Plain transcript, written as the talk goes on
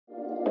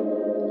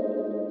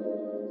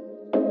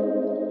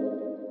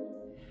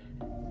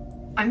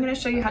I'm going to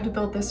show you how to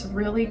build this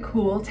really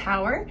cool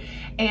tower,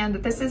 and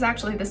this is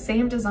actually the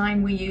same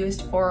design we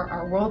used for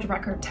our world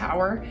record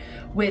tower,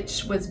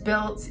 which was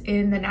built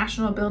in the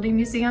National Building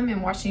Museum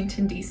in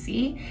Washington,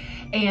 D.C.,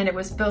 and it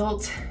was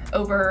built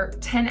over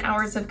 10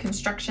 hours of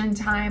construction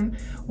time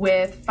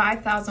with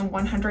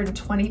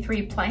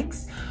 5,123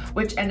 planks,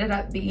 which ended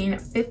up being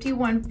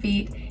 51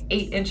 feet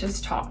 8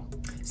 inches tall.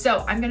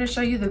 So I'm going to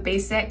show you the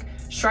basic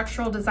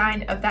structural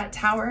design of that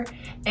tower,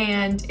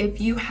 and if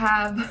you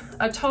have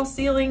a tall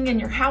ceiling in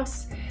your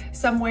house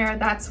somewhere,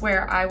 that's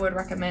where I would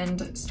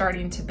recommend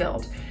starting to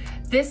build.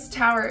 This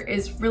tower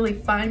is really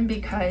fun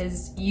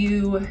because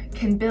you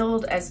can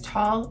build as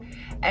tall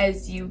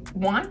as you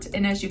want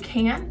and as you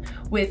can,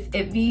 with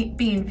it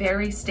being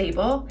very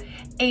stable,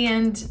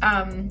 and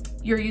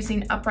you're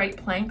using upright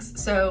planks,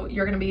 so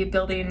you're going to be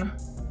building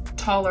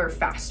taller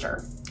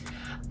faster.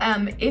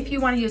 If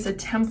you want to use a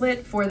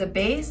template for the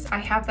base, I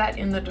have that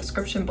in the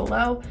description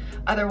below.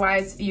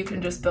 Otherwise, you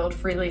can just build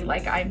freely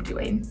like I'm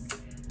doing.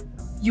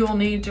 You'll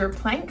need your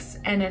planks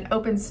and an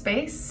open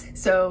space,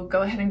 so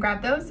go ahead and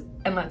grab those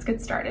and let's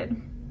get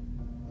started.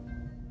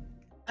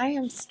 I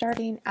am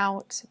starting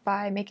out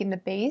by making the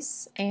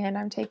base, and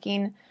I'm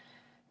taking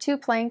 2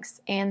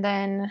 planks and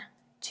then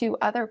 2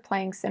 other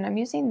planks, and I'm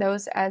using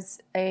those as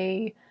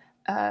a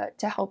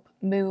to help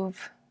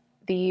move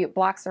the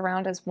blocks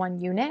around as one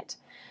unit.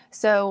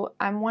 So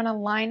I want to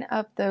line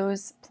up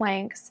those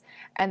planks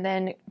and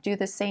then do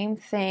the same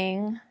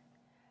thing,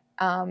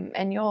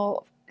 and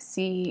you'll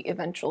see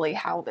eventually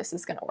how this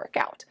is going to work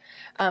out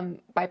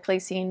by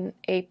placing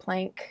a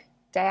plank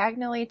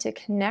diagonally to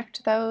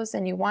connect those,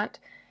 and you want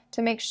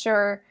to make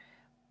sure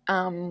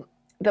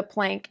the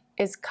plank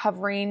is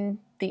covering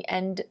the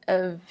end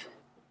of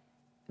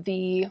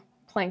the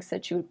planks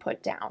that you would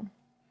put down.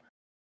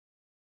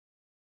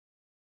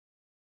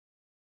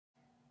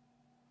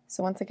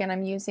 So once again,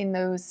 I'm using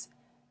those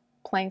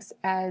planks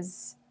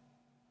as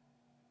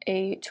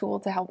a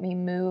tool to help me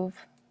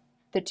move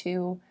the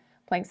 2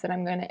 planks that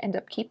I'm going to end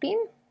up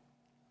keeping.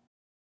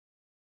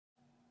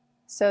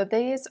 So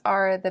these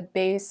are the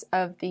base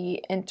of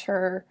the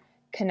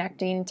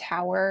interconnecting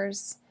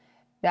towers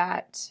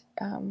that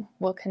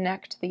will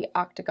connect the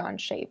octagon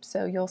shape.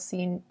 So you'll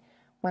see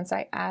once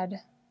I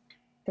add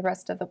the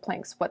rest of the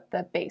planks what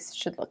the base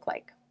should look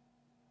like.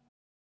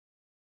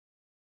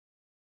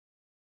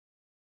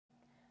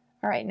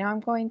 All right, now I'm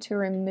going to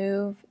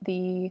remove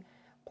the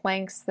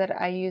planks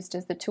that I used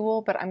as the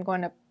tool, but I'm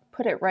going to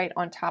put it right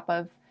on top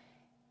of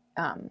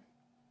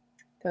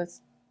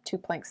those 2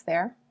 planks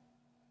there.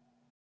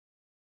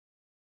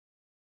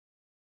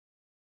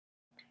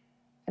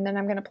 And then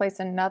I'm going to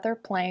place another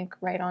plank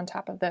right on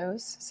top of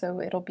those,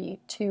 so it'll be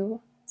 2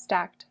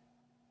 stacked.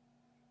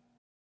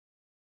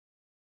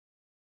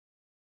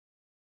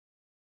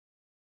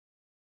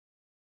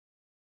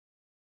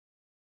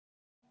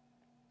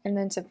 And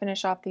then to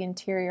finish off the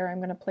interior, I'm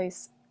going to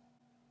place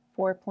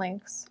 4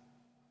 planks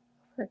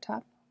over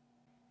top.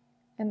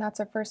 And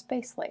that's our first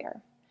base layer.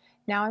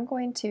 Now I'm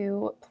going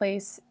to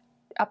place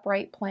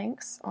upright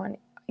planks on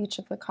each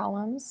of the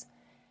columns.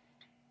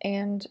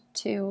 And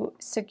to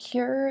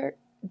secure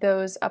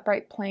those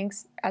upright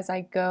planks as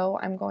I go,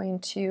 I'm going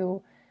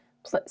to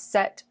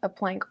set a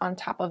plank on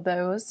top of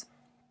those.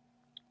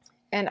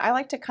 And I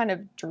like to kind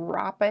of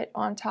drop it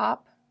on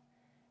top.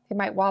 They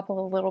might wobble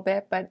a little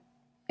bit, but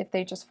if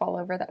they just fall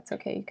over, that's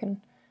okay. You can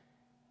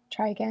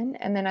try again.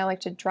 And then I like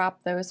to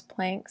drop those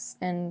planks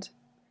and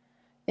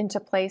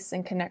into place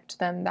and connect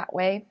them that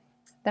way.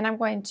 Then I'm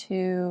going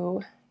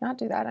to not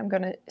do that. I'm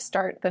going to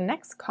start the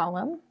next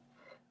column.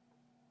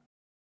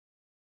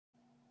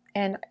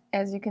 And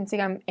as you can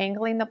see, I'm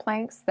angling the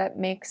planks. That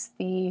makes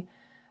the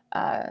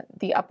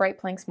upright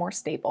planks more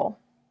stable.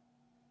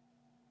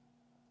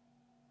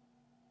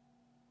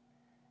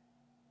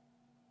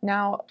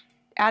 Now,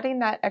 adding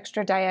that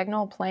extra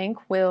diagonal plank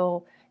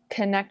will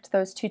connect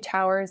those 2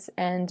 towers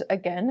and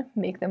again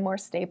make them more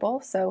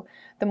stable. So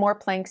the more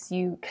planks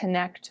you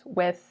connect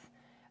with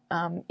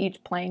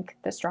each plank,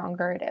 the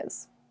stronger it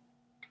is.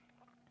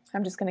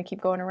 I'm just going to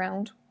keep going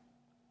around.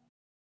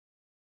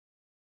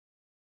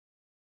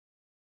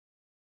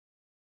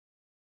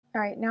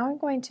 All right, now I'm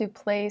going to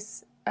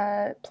place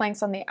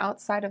planks on the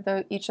outside of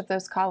each of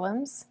those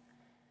columns,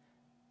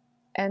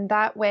 and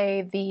that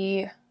way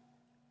the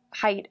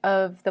height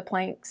of the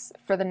planks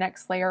for the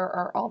next layer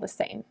are all the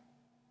same.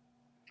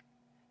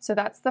 So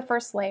that's the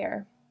first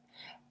layer.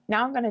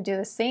 Now I'm going to do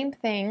the same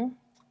thing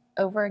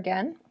over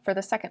again for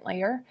the second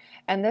layer,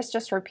 and this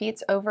just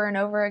repeats over and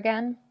over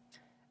again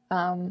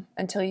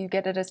until you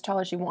get it as tall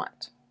as you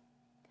want.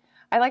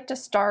 I like to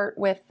start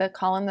with the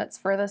column that's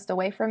furthest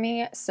away from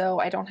me so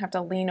I don't have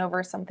to lean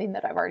over something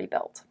that I've already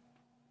built.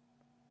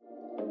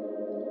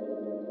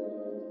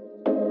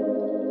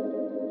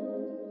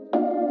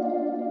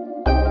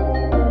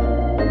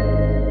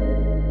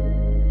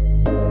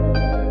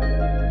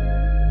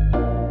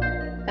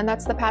 And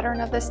that's the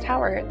pattern of this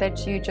tower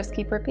that you just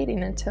keep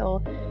repeating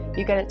until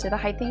you get it to the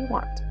height that you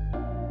want.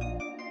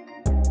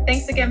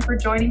 Thanks again for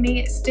joining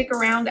me. Stick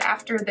around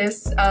after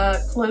this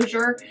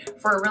closure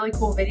for a really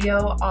cool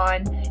video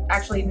on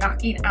actually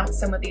knocking out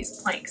some of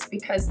these planks,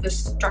 because the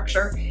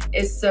structure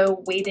is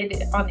so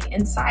weighted on the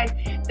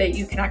inside that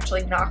you can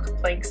actually knock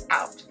planks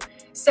out.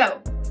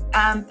 So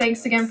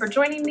thanks again for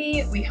joining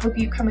me. We hope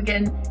you come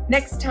again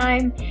next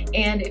time.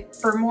 And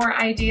for more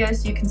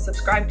ideas, you can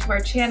subscribe to our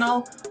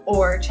channel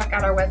or check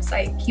out our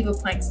website,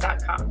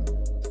 KEVAplanks.com.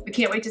 We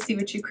can't wait to see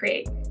what you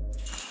create.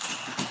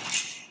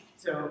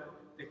 So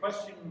the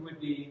question would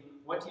be,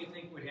 what do you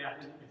think would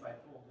happen if I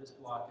pulled this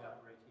block out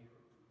right here?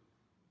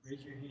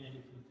 Raise your hand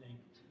if you think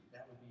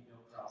that would be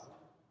no problem.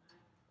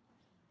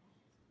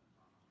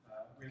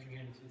 Raise your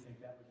hand if you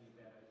think that would be a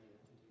bad idea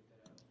to take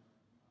that out.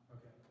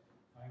 Okay,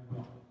 I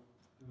will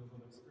do a little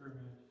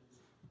experiment.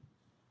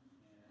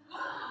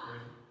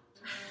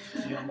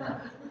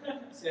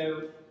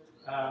 So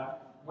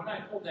when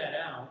I pulled that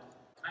out,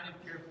 kind of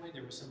carefully,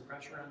 there was some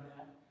pressure on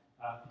that.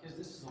 Because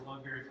this is a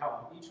load-bearing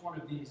column. Each one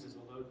of these is a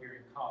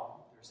load-bearing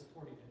column. They're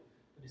supporting it.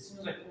 But as soon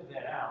as I pulled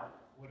that out,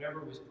 whatever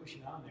was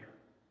pushing on there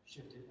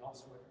shifted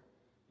elsewhere.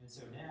 And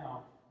so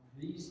now,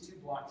 these two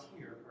blocks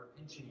here are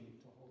pinching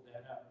to hold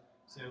that up.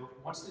 So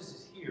once this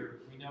is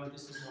here, we know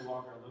this is no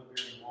longer a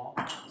load-bearing wall.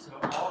 So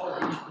all of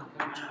these can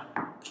come out.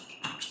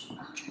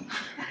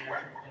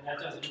 And that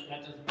doesn't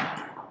matter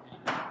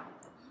anymore.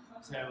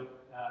 So,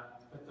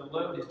 but the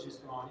load has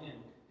just gone in.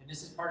 And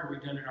this is part of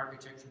redundant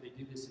architecture. They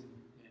do this in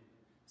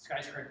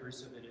skyscrapers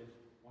so that if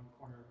one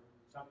corner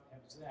something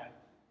happens to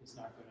that, it's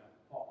not going to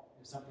fall.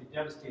 If something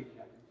devastating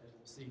happens, as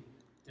we'll see,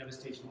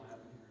 devastation will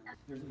happen here.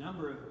 There's a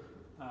number of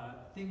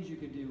things you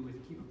could do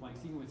with KEVA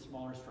planks, even with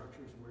smaller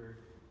structures,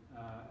 where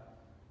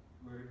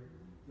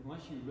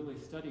unless you really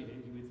studied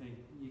it, you would think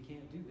you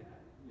can't do that.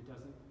 It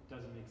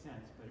doesn't make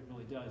sense, but it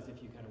really does if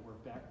you kind of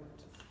work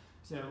backwards.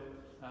 So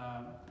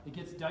it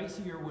gets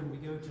dicier when we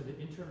go to the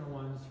internal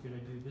ones. Could I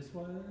do this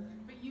one?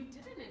 But you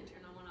did an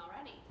internal one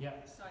already.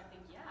 Yeah. So I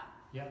think, yeah.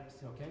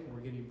 Yes, okay, we're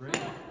getting brave.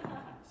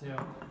 So,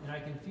 and I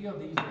can feel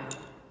these are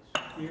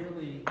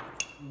fairly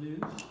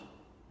loose,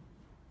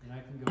 and I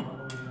can go all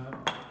the way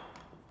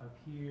up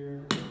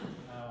here.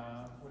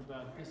 What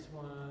about this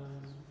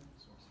one?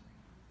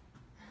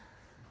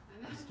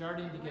 I'm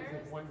starting to get to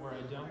the point where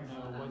I don't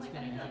know what's going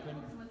to happen.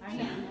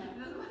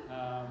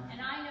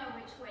 And I know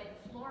which way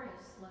the floor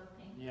is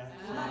sloping. Yeah.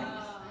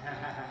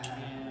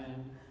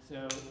 And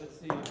so let's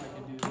see if I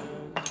can do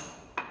those.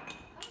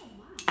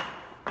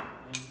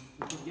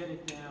 We can get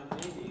it down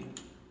maybe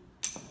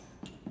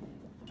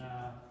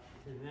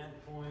to that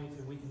point,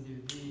 and we can do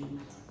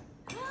these.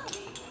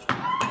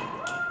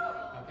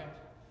 Okay.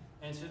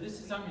 And so this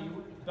is something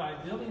you, by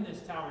building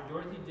this tower,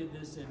 Dorothy did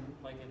this in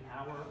like an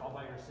hour all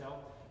by herself.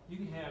 You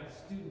can have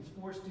students,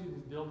 4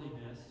 students building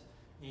this,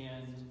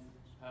 and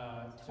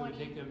so it would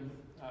take them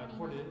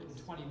 20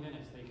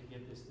 minutes, they could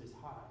get this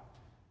high.